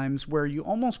sometimes where you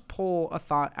almost pull a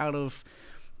thought out of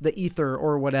the ether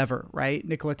or whatever, right?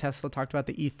 Nikola Tesla talked about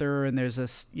the ether, and there's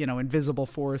this, invisible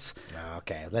force.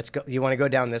 Okay, let's go. You want to go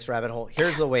down this rabbit hole?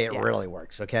 Here's the way it really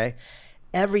works, okay?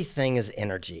 Everything is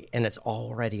energy, and it's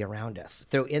already around us.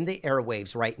 So in the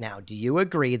airwaves right now, do you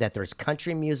agree that there's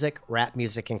country music, rap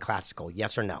music, and classical?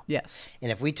 Yes or no? Yes.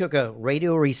 And if we took a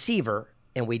radio receiver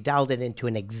and we dialed it into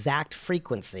an exact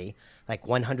frequency, like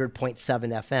 100.7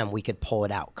 FM, we could pull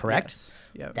it out, correct? Yes.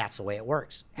 Yep. That's the way it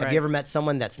works. Have Right. you ever met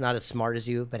someone that's not as smart as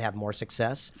you but have more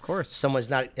success? Of course. Someone's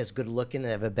not as good looking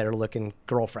and have a better looking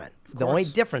girlfriend. The only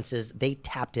difference is they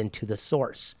tapped into the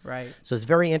source. Right. So it's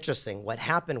very interesting. What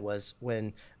happened was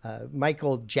when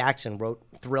Michael Jackson wrote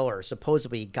Thriller,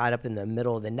 supposedly he got up in the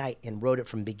middle of the night and wrote it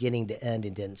from beginning to end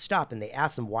and didn't stop. And they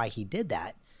asked him why he did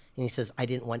that. And he says, I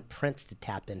didn't want Prince to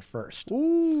tap in first.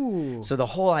 Ooh. So the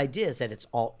whole idea is that it's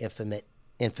all infinite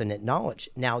knowledge.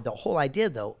 Now, the whole idea,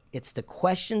 though, it's the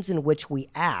questions in which we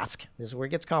ask, this is where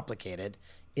it gets complicated,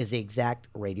 is the exact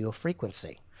radio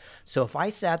frequency. So if I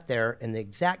sat there in the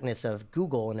exactness of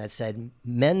Google and I said,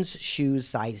 men's shoes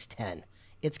size 10,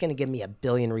 it's going to give me 1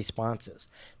 billion responses.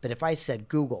 But if I said,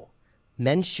 Google,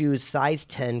 men's shoes size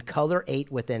 10, color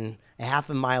 8 within a half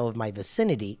a mile of my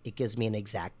vicinity, it gives me an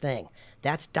exact thing.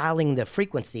 That's dialing the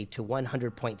frequency to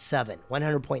 100.7.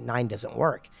 100.9 doesn't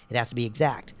work. It has to be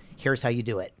exact. Here's how you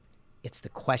do it. It's the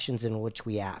questions in which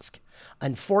we ask.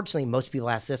 Unfortunately, most people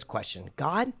ask this question,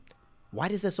 God, why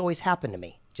does this always happen to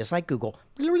me? Just like Google,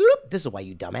 this is why,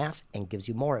 you dumbass, and gives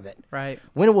you more of it. Right.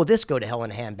 When will this go to hell in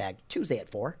a handbag? Tuesday at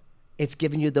 4. It's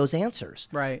giving you those answers.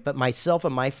 Right. But myself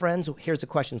and my friends, here's the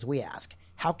questions we ask.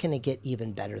 How can it get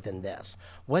even better than this?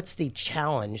 What's the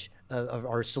challenge of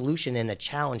our solution in a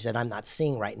challenge that I'm not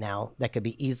seeing right now that could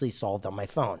be easily solved on my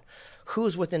phone?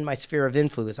 Who's within my sphere of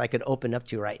influence I could open up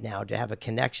to right now to have a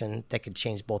connection that could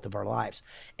change both of our lives?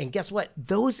 And guess what?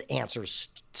 Those answers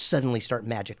suddenly start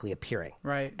magically appearing.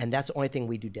 Right. And that's the only thing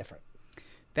we do different.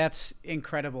 That's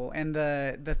incredible. And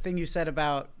the thing you said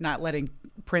about not letting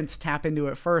Prince tap into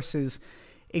it first is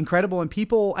incredible. And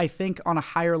people, I think, on a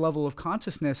higher level of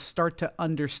consciousness start to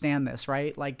understand this,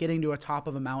 right? Like getting to a top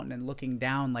of a mountain and looking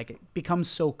down, like it becomes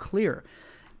so clear.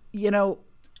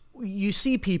 You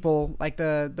see people like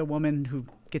the woman who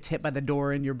gets hit by the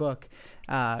door in your book,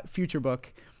 future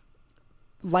book,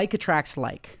 like attracts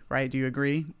like, right? Do you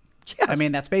agree? Yes. I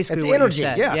mean, that's basically it's what energy. you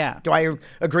said. Yes. Yeah. Do I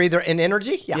agree they're in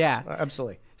energy? Yes, Yeah.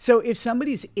 absolutely. So if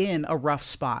somebody's in a rough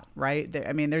spot, right?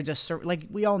 They're just like,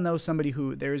 we all know somebody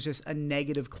who there's just a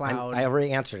negative cloud. I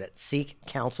already answered it. Seek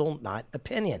counsel, not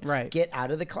opinion. Right. Get out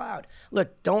of the cloud.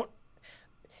 Look,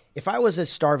 if I was a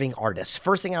starving artist,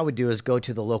 first thing I would do is go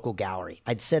to the local gallery.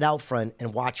 I'd sit out front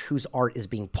and watch whose art is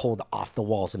being pulled off the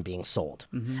walls and being sold.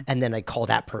 Mm-hmm. And then I'd call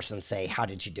that person and say, how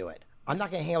did you do it? I'm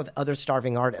not going to hang out with other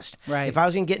starving artists. Right. If I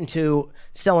was going to get into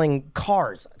selling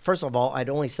cars, first of all, I'd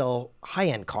only sell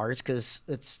high-end cars because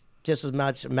it's just as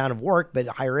much amount of work, but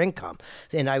higher income.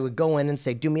 And I would go in and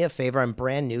say, do me a favor, I'm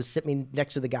brand new, sit me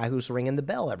next to the guy who's ringing the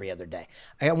bell every other day.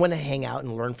 I want to hang out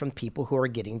and learn from people who are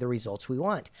getting the results we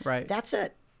want. Right. That's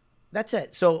it.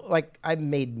 So, like, I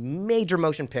made major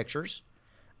motion pictures.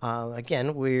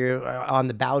 Again, we're on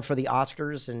the ballot for the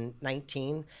Oscars in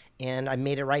 19, and I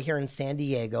made it right here in San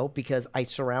Diego because I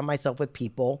surround myself with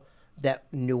people that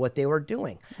knew what they were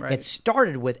doing. Right. It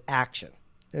started with action.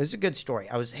 It was a good story.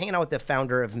 I was hanging out with the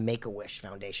founder of Make-A-Wish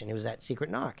Foundation. He was at Secret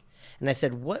Knock. And I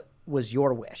said, what was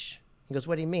your wish? He goes,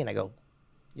 what do you mean? I go,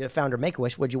 you're the founder of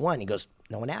Make-A-Wish. What'd you want? He goes,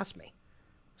 no one asked me.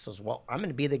 I says, well, I'm going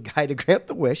to be the guy to grant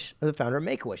the wish of the founder of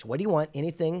Make-A-Wish. What do you want?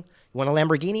 Anything? You want a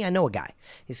Lamborghini? I know a guy.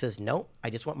 He says, no,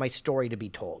 I just want my story to be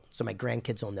told so my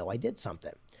grandkids will know I did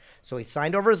something. So he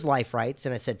signed over his life rights,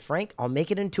 and I said, Frank, I'll make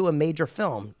it into a major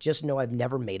film. Just know I've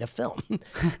never made a film.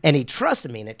 And he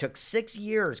trusted me, and it took 6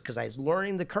 years because I was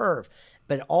learning the curve.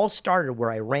 But it all started where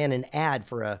I ran an ad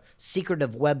for a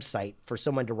secretive website for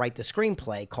someone to write the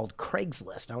screenplay called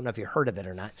Craigslist. I don't know if you heard of it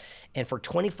or not. And for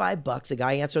 $25, a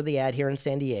guy answered the ad here in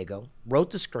San Diego, wrote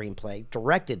the screenplay,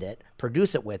 directed it,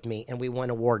 produced it with me, and we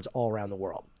won awards all around the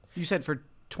world. You said for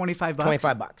 $25?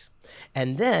 $25.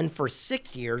 And then for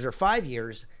 6 years or 5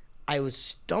 years, I was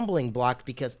stumbling blocked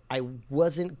because I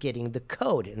wasn't getting the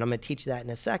code. And I'm going to teach that in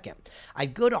a second.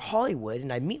 I'd go to Hollywood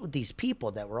and I'd meet with these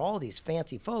people that were all these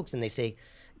fancy folks. And they say,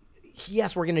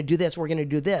 yes, we're going to do this. We're going to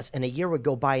do this. And a year would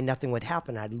go by and nothing would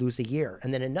happen. I'd lose a year.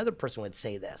 And then another person would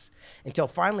say this until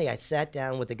finally I sat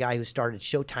down with the guy who started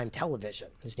Showtime Television.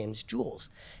 His name is Jules.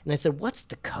 And I said, what's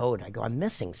the code? I go, I'm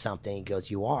missing something. He goes,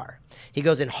 you are. He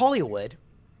goes, in Hollywood,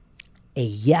 a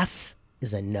yes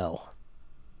is a no.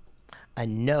 A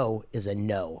no is a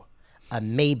no. A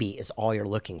maybe is all you're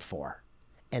looking for.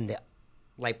 And the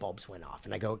light bulbs went off.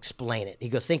 And I go, explain it. He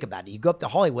goes, think about it. You go up to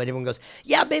Hollywood, everyone goes,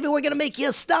 yeah, baby, we're going to make you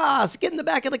a star. So get in the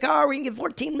back of the car. We can get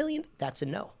 14 million. That's a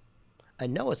no. A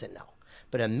no is a no.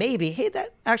 But a maybe, hey,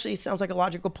 that actually sounds like a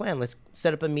logical plan. Let's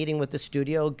set up a meeting with the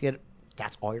studio.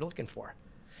 That's all you're looking for.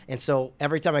 And so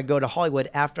every time I go to Hollywood,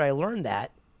 after I learned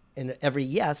that, and every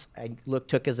yes I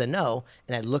took as a no,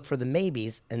 and I'd look for the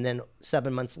maybes. And then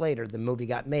 7 months later, the movie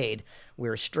got made. We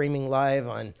were streaming live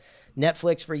on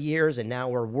Netflix for years, and now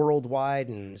we're worldwide,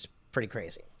 and it's pretty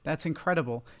crazy. That's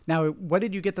incredible. Now, what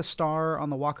did you get the star on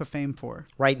the Walk of Fame for?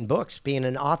 Writing books, being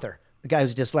an author. The guy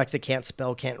who's dyslexic, can't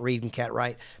spell, can't read, and can't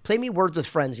write. Play me Words with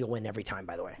Friends, you'll win every time,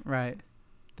 by the way. Right.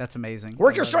 That's amazing.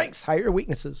 Work your strengths, hide your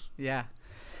weaknesses. Yeah.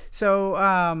 So,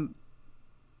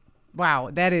 wow,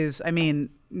 that is, I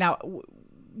mean, now,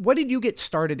 what did you get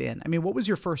started in? I mean, what was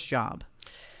your first job?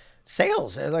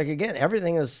 Sales. Like, again,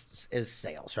 everything is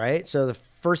sales, right? So the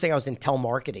first thing, I was in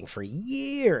telemarketing for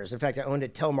years. In fact, I owned a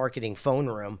telemarketing phone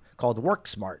room called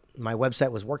WorkSmart. My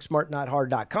website was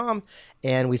worksmartnothard.com,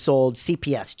 and we sold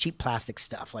CPS, cheap plastic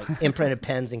stuff, like imprinted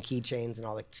pens and keychains and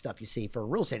all the stuff you see for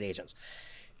real estate agents.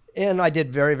 And I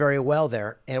did very, very well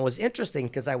there. And it was interesting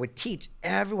because I would teach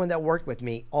everyone that worked with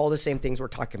me all the same things we're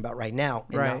talking about right now,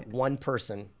 and not one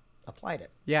person applied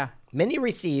it. Yeah. Many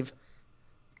receive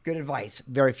good advice.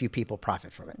 Very few people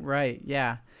profit from it. Right.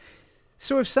 Yeah.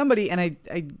 So if somebody, and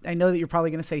I know that you're probably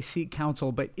going to say seek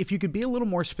counsel, but if you could be a little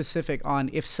more specific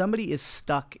on if somebody is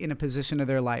stuck in a position of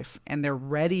their life and they're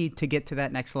ready to get to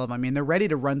that next level, I mean, they're ready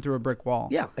to run through a brick wall.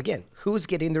 Yeah. Again, who's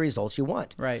getting the results you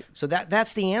want? Right. So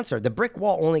that's the answer. The brick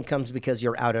wall only comes because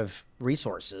you're out of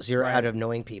resources. You're out of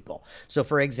knowing people. So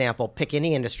for example, pick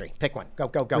any industry. Pick one.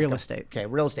 Go. Real estate. Okay,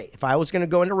 real estate. If I was going to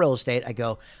go into real estate, I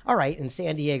go, all right, in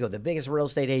San Diego, the biggest real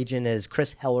estate agent is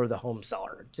Chris Heller, the home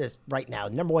seller. Just right now,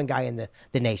 number one guy in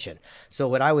the nation. So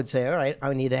what I would say, all right,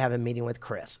 I need to have a meeting with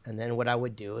Chris. And then what I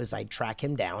would do is I'd track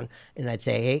him down and I'd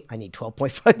say, hey, I need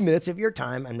 12.5 minutes of your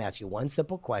time. I'm going to ask you one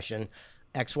simple question,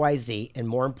 X, Y, Z. And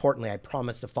more importantly, I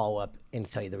promise to follow up and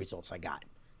tell you the results I got.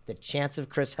 The chance of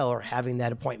Chris Heller having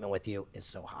that appointment with you is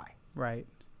so high. Right.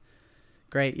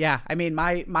 Great. Yeah. I mean,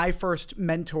 my first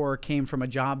mentor came from a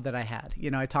job that I had.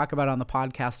 You know, I talk about it on the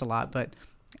podcast a lot, but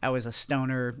I was a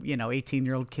stoner,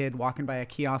 18-year-old kid walking by a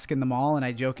kiosk in the mall, and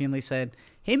I jokingly said,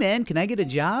 hey, man, can I get a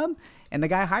job? And the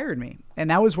guy hired me. And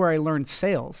that was where I learned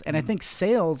sales. And I think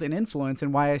sales and influence,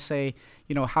 and why I say,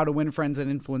 How to Win Friends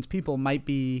and Influence People might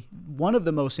be one of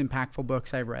the most impactful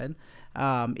books I've read,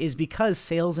 is because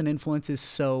sales and influence is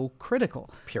so critical.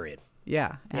 Period.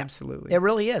 Yeah, absolutely. It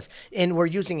really is. And we're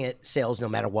using it sales no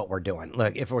matter what we're doing.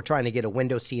 Look, if we're trying to get a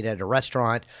window seat at a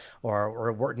restaurant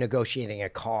or we're negotiating a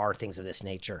car, things of this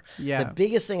nature. Yeah. The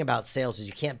biggest thing about sales is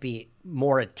you can't be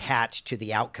more attached to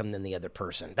the outcome than the other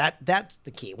person. That's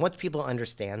the key. Once people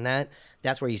understand that,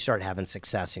 that's where you start having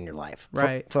success in your life.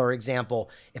 Right. For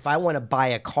example, if I want to buy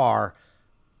a car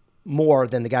more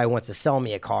than the guy who wants to sell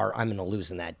me a car, I'm going to lose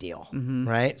in that deal,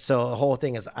 right? So the whole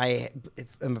thing is I'm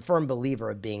a firm believer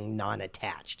of being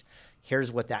non-attached.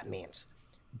 Here's what that means.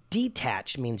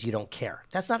 Detached means you don't care.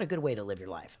 That's not a good way to live your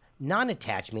life.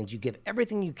 Non-attached means you give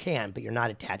everything you can, but you're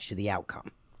not attached to the outcome.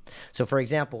 So for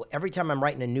example, every time I'm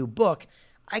writing a new book,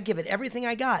 I give it everything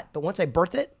I got. But once I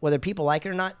birth it, whether people like it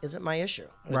or not isn't my issue.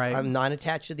 Right. I'm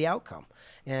non-attached to the outcome.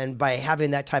 And by having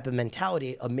that type of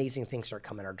mentality, amazing things start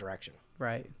coming our direction.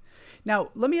 Right. Now,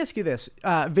 let me ask you this.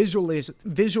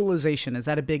 Visualization, is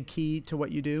that a big key to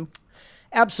what you do?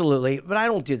 Absolutely. But I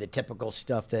don't do the typical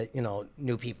stuff that,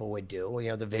 new people would do,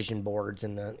 the vision boards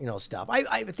and the, stuff.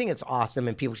 I think it's awesome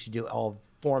and people should do all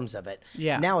forms of it.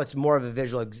 Yeah. Now it's more of a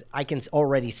visual. I can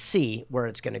already see where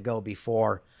it's going to go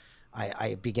before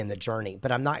I begin the journey,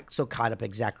 but I'm not so caught up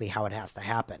exactly how it has to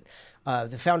happen.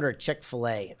 The founder of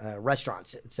Chick-fil-A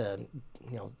restaurants, it's a,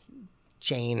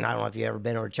 chain. I don't know if you've ever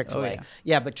been over Chick-fil-A. Oh,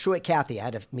 yeah, but Truett Cathy, I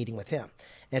had a meeting with him.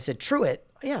 And I said, Truett,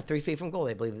 3 feet from gold.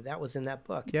 I believe that was in that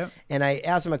book. Yep. And I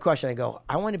asked him a question. I go,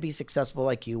 I want to be successful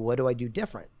like you. What do I do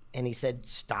different? And he said,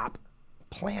 stop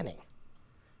planning.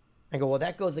 I go, well,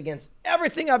 that goes against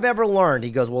everything I've ever learned.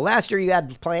 He goes, well, last year you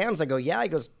had plans. I go, yeah. He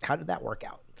goes, how did that work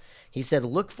out? He said,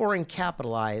 look for and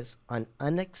capitalize on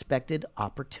unexpected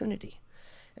opportunity.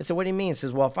 I said, what do you mean? He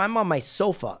says, well, if I'm on my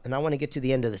sofa and I want to get to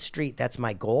the end of the street, that's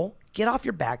my goal. Get off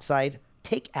your backside,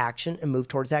 take action and move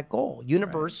towards that goal.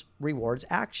 Universe rewards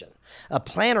action. A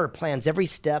planner plans every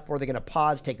step, or they're going to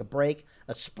pause, take a break.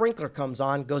 A sprinkler comes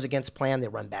on, goes against plan, they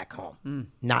run back home.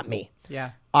 Not me.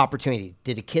 Yeah. Opportunity.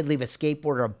 Did a kid leave a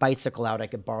skateboard or a bicycle out I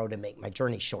could borrow to make my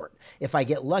journey short? If I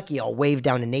get lucky, I'll wave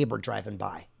down a neighbor driving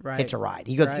by, hitch a ride.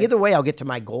 He goes, either way, I'll get to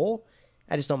my goal.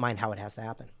 I just don't mind how it has to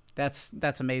happen.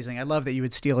 That's amazing. I love that you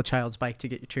would steal a child's bike to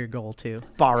get you to your goal too.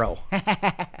 Borrow.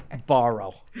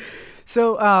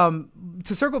 So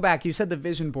to circle back, you said the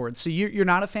vision boards. So you're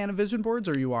not a fan of vision boards,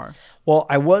 or you are? Well,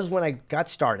 I was when I got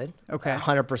started. Okay.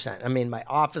 100%. I mean, my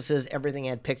offices, everything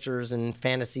had pictures and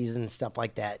fantasies and stuff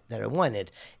like that I wanted.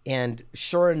 And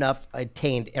sure enough, I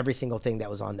attained every single thing that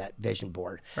was on that vision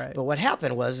board. Right. But what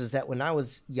happened is that when I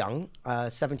was young,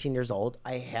 17 years old,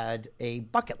 I had a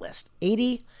bucket list,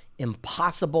 80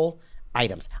 impossible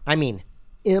items. I mean,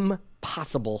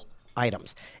 impossible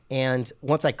items. And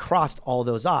once I crossed all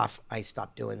those off, I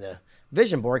stopped doing the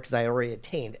vision board because I already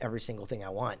attained every single thing I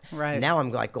want. Right. Now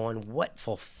I'm like going, what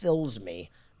fulfills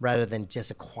me rather than just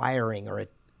acquiring or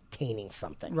attaining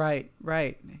something. Right.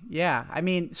 Yeah. I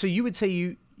mean, so you would say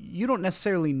you don't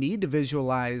necessarily need to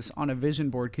visualize on a vision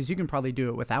board because you can probably do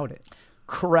it without it.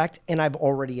 Correct, and I've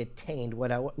already attained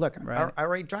what I look. Right. I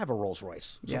already drive a Rolls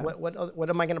Royce. So Yeah. what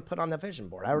am I going to put on the vision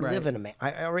board? I already live in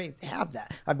I already have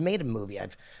that. I've made a movie.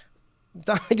 I've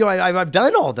done, I've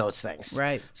done all those things.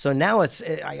 Right. So now I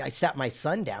sat my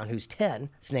son down, who's 10.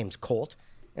 His name's Colt,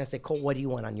 and I said, Colt, what do you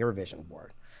want on your vision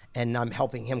board? And I'm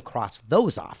helping him cross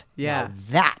those off. Yeah. Now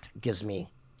that gives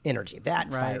me energy.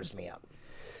 That fires me up.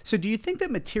 So do you think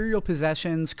that material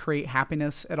possessions create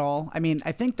happiness at all? I mean,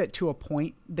 I think that to a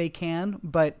point they can,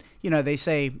 but they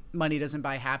say money doesn't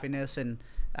buy happiness. And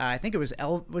I think it was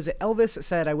Elvis that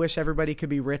said, I wish everybody could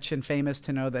be rich and famous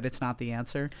to know that it's not the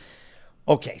answer.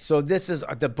 Okay, so this is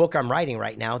the book I'm writing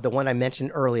right now, the one I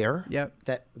mentioned earlier. Yep.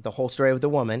 That the whole story of the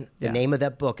woman. The name of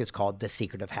that book is called The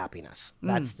Secret of Happiness.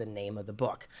 That's the name of the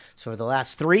book. So for the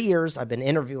last 3 years, I've been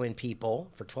interviewing people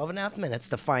for 12 and a half minutes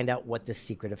to find out what the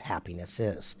secret of happiness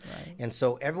is. Right. And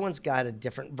so everyone's got a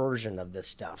different version of this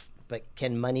stuff. But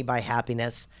can money buy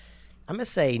happiness? I'm going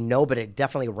to say no, but it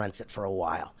definitely rents it for a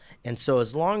while. And so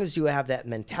as long as you have that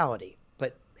mentality,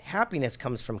 but happiness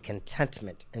comes from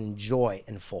contentment and joy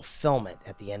and fulfillment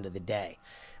at the end of the day.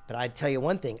 But I tell you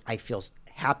one thing, I feel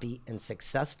happy and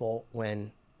successful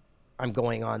when I'm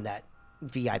going on that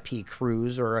VIP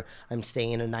cruise or I'm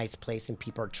staying in a nice place and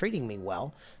people are treating me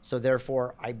well. So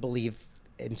therefore, I believe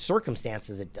in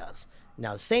circumstances it does.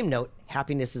 Now, the same note,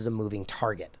 happiness is a moving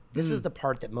target. This is the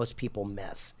part that most people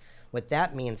miss. What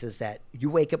that means is that you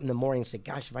wake up in the morning and say,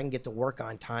 gosh, if I can get to work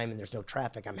on time and there's no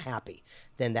traffic, I'm happy.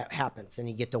 Then that happens. And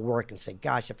you get to work and say,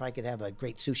 gosh, if I could have a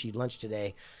great sushi lunch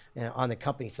today on the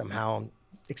company somehow,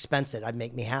 expense it, I'd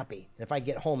make me happy. And if I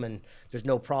get home and there's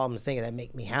no problem thinking, that'd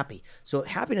make me happy. So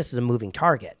happiness is a moving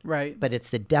target. Right. But it's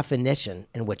the definition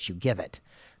in which you give it.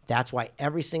 That's why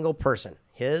every single person,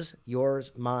 his,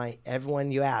 yours, mine,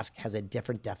 everyone you ask has a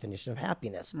different definition of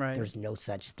happiness. Right. There's no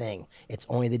such thing. It's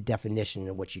only the definition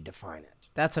in which you define it.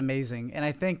 That's amazing. And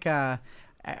I think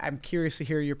I'm curious to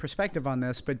hear your perspective on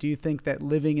this, but do you think that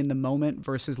living in the moment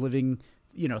versus living,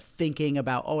 thinking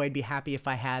about, I'd be happy if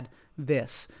I had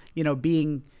this,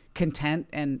 being content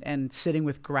and sitting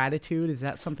with gratitude, is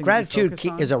that something gratitude that you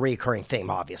focus on? Is a recurring theme,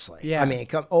 obviously. Yeah. I mean, it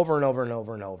comes over and over and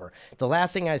over and over. The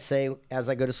last thing I say as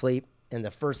I go to sleep and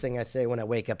the first thing I say when I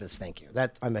wake up is thank you.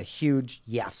 I'm a huge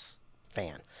yes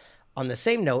fan. On the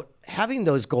same note, having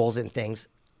those goals and things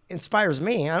inspires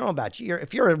me. I don't know about you.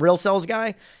 If you're a real sales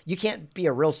guy, you can't be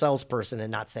a real salesperson and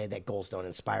not say that goals don't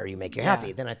inspire you, make you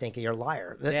happy. Then I think you're a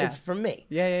liar. It's from me.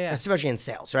 Yeah. Especially in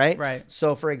sales, right? Right.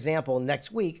 So, for example,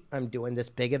 next week I'm doing this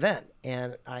big event,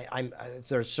 and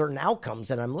there's certain outcomes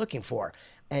that I'm looking for,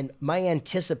 and my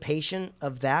anticipation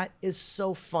of that is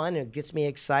so fun. It gets me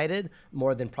excited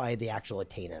more than probably the actual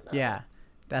attainment. Yeah.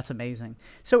 That's amazing.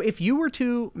 So if you were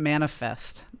to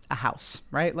manifest a house,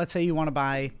 right? Let's say you want to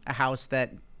buy a house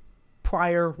that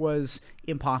prior was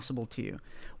impossible to you.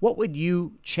 What would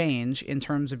you change in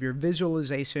terms of your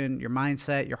visualization, your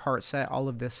mindset, your heart set, all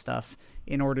of this stuff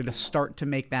in order to start to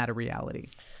make that a reality?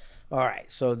 All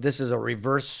right. So this is a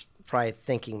reverse probably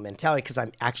thinking mentality because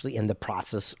I'm actually in the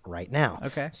process right now.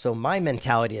 Okay. So my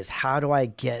mentality is, how do I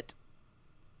get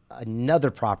another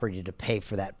property to pay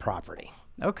for that property?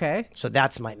 Okay. So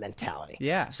that's my mentality.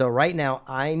 Yeah. So right now,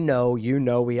 I know,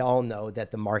 we all know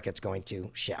that the market's going to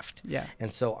shift. Yeah.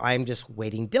 And so I'm just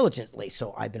waiting diligently.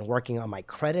 So I've been working on my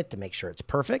credit to make sure it's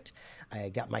perfect. I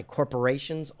got my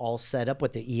corporations all set up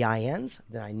with the EINs.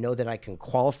 Then I know that I can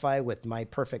qualify with my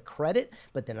perfect credit,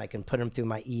 but then I can put them through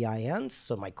my EINs.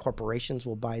 So my corporations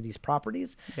will buy these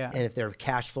properties. Yeah. And if they're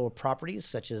cash flow properties,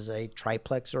 such as a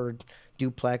triplex or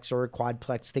duplex or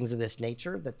quadplex, things of this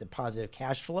nature, that the positive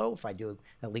cash flow, if I do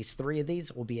at least 3 of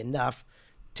these, will be enough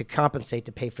to compensate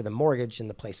to pay for the mortgage in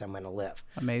the place I'm going to live.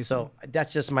 Amazing. So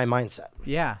that's just my mindset.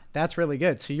 Yeah, that's really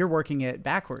good. So you're working it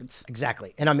backwards.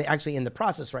 Exactly. And I'm actually in the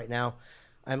process right now.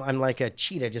 I'm like a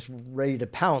cheetah, just ready to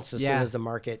pounce as soon as the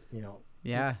market,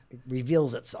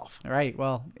 reveals itself. All right.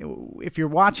 Well, if you're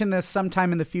watching this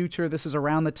sometime in the future, this is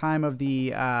around the time of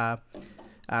the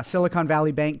Silicon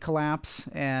Valley Bank collapse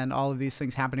and all of these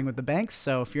things happening with the banks.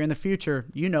 So if you're in the future,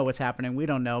 you know what's happening. We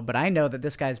don't know, but I know that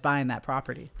this guy's buying that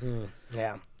property.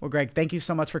 Yeah. Well, Greg, thank you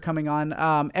so much for coming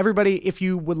on. Everybody, if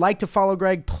you would like to follow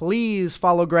Greg, please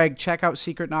follow Greg. Check out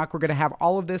Secret Knock. We're going to have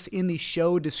all of this in the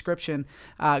show description.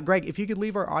 Greg, if you could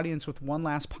leave our audience with one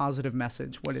last positive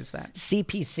message, what is that?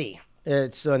 CPC.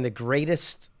 It's one of the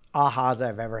greatest ahas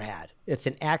I've ever had. It's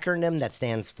an acronym that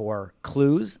stands for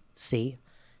clues, C,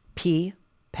 P,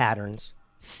 patterns,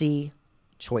 C,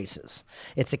 choices.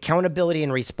 It's accountability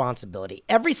and responsibility.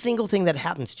 Every single thing that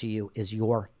happens to you is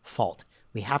your fault.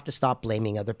 We have to stop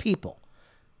blaming other people.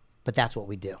 But that's what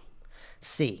we do.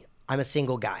 C, I'm a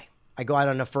single guy. I go out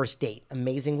on a first date.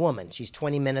 Amazing woman. She's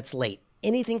 20 minutes late.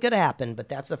 Anything could happen, but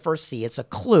that's the first C. It's a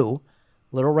clue,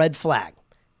 little red flag.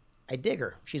 I dig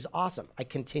her. She's awesome. I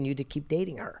continue to keep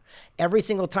dating her. Every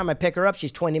single time I pick her up,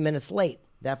 she's 20 minutes late.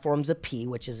 That forms a P,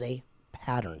 which is a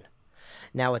pattern.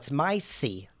 Now it's my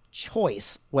C,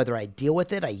 choice, whether I deal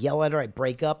with it, I yell at her, I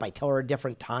break up, I tell her a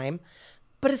different time,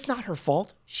 but it's not her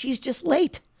fault. She's just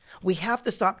late. We have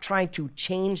to stop trying to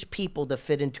change people to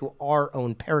fit into our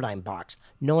own paradigm box.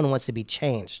 No one wants to be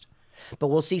changed. But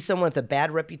we'll see someone with a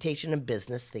bad reputation in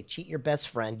business. They cheat your best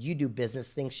friend. You do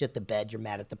business, things shit the bed. You're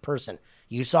mad at the person.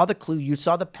 You saw the clue. You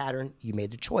saw the pattern. You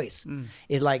made the choice.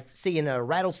 It's like seeing a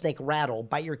rattlesnake rattle,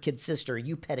 bite your kid's sister.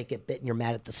 You pet it, get bit, and you're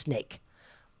mad at the snake.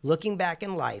 Looking back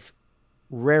in life,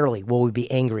 rarely will we be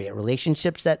angry at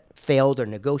relationships that failed or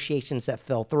negotiations that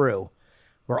fell through.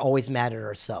 We're always mad at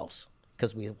ourselves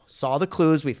because we saw the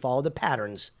clues, we followed the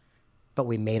patterns, but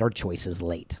we made our choices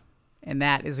late. And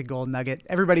that is a gold nugget.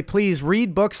 Everybody, please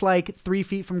read books like 3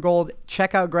 Feet from Gold.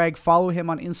 Check out Greg. Follow him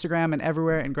on Instagram and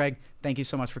everywhere. And Greg, thank you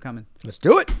so much for coming. Let's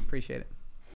do it. Appreciate it.